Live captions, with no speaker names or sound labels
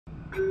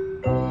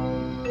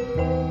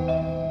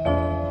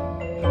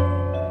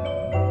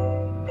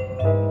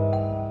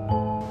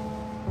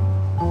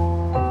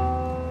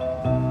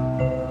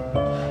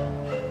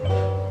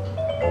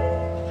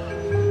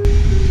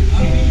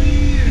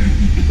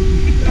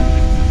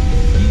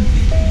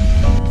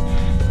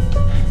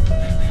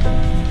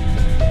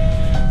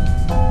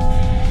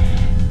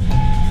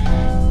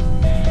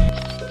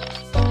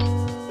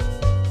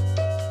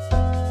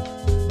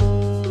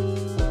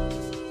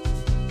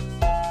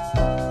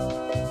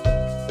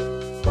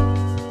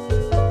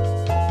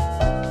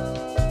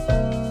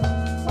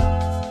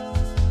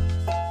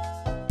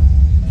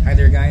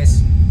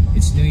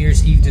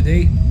Eve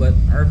today, but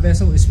our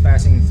vessel is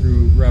passing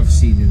through rough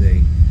sea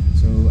today,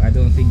 so I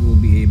don't think we'll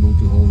be able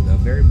to hold a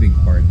very big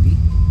party.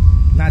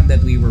 Not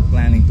that we were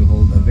planning to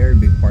hold a very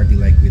big party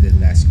like we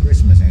did last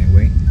Christmas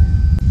anyway.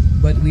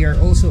 But we are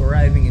also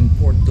arriving in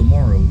port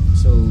tomorrow,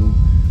 so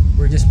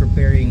we're just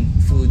preparing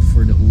food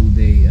for the whole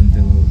day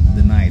until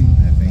the night,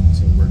 I think.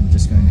 So we're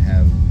just going to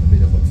have a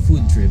bit of a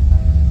food trip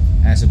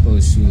as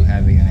opposed to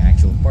having an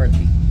actual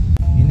party.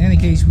 In any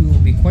case, we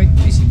will be quite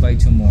busy by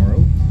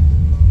tomorrow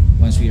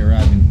once we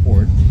arrive in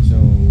port, so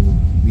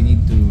we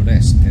need to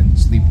rest and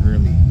sleep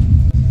early.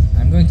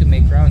 I'm going to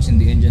make rounds in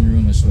the engine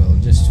room as well,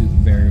 just to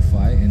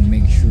verify and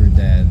make sure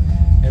that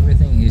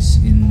everything is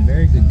in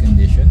very good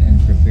condition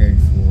and prepared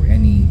for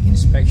any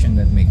inspection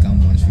that may come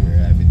once we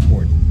arrive in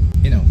port.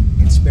 You know,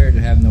 it's better to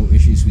have no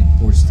issues with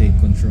port state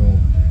control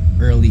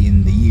early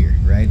in the year,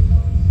 right?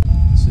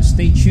 So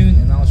stay tuned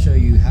and I'll show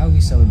you how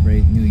we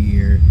celebrate New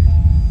Year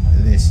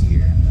this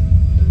year.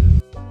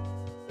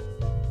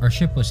 Our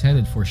ship was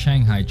headed for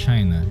Shanghai,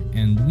 China,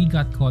 and we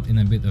got caught in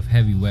a bit of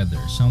heavy weather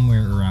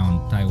somewhere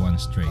around Taiwan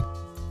Strait.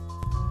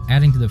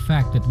 Adding to the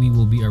fact that we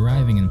will be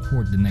arriving in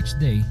port the next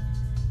day,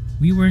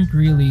 we weren't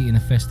really in a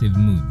festive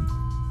mood.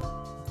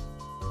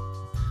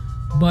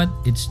 But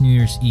it's New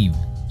Year's Eve,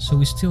 so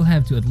we still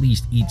have to at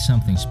least eat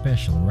something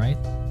special, right?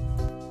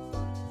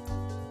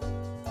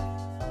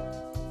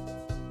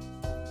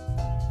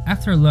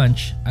 After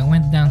lunch, I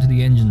went down to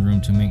the engine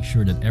room to make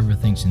sure that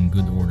everything's in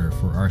good order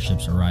for our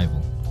ship's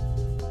arrival.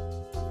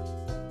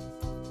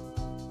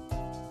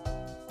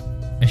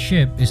 A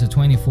ship is a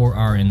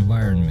 24-hour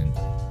environment,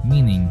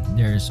 meaning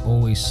there is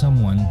always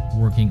someone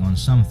working on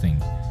something,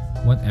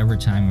 whatever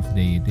time of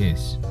day it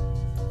is.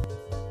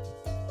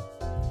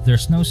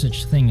 There's no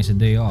such thing as a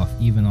day off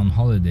even on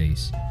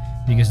holidays,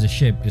 because the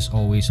ship is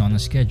always on a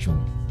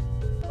schedule.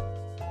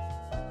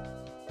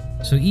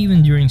 So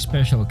even during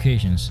special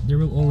occasions, there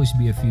will always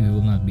be a few who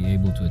will not be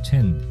able to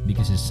attend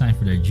because it's time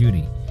for their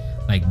duty,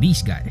 like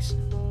these guys.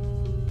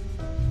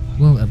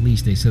 Well, at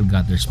least they still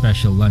got their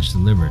special lunch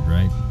delivered,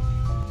 right?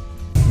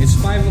 It's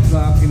 5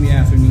 o'clock in the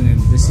afternoon and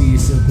the sea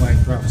is still quite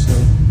rough, so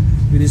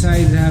we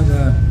decided to have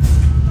a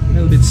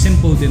little bit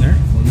simple dinner.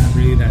 Well, not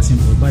really that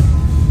simple, but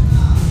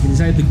we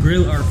decided to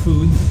grill our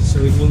food so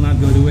it will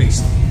not go to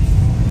waste.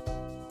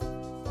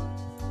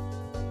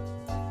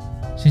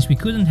 Since we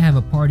couldn't have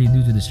a party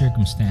due to the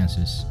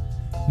circumstances,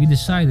 we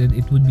decided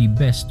it would be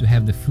best to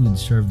have the food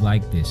served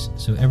like this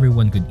so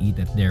everyone could eat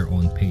at their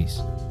own pace.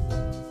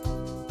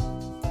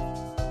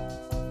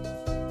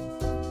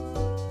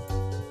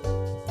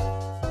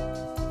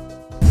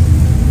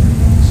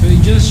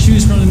 Just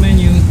choose from the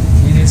menu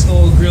and it's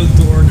all grilled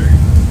to order.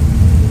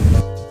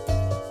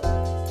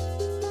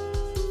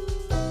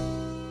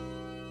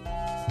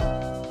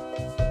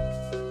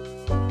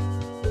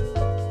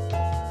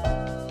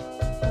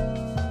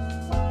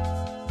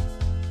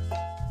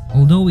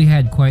 Although we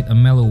had quite a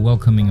mellow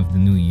welcoming of the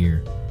new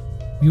year,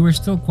 we were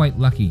still quite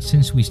lucky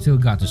since we still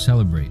got to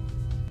celebrate.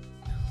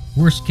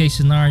 Worst case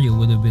scenario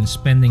would have been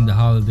spending the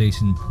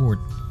holidays in port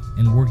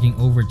and working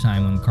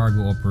overtime on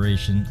cargo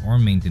operation or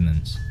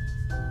maintenance.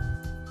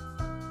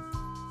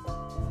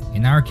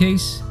 In our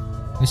case,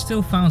 we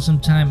still found some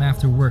time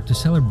after work to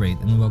celebrate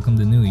and welcome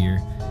the new year,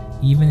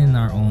 even in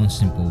our own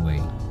simple way.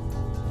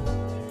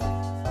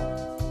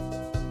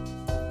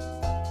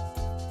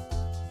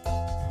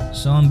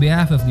 So on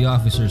behalf of the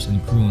officers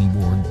and crew on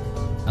board,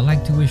 I'd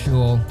like to wish you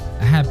all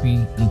a happy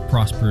and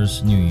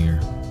prosperous new year.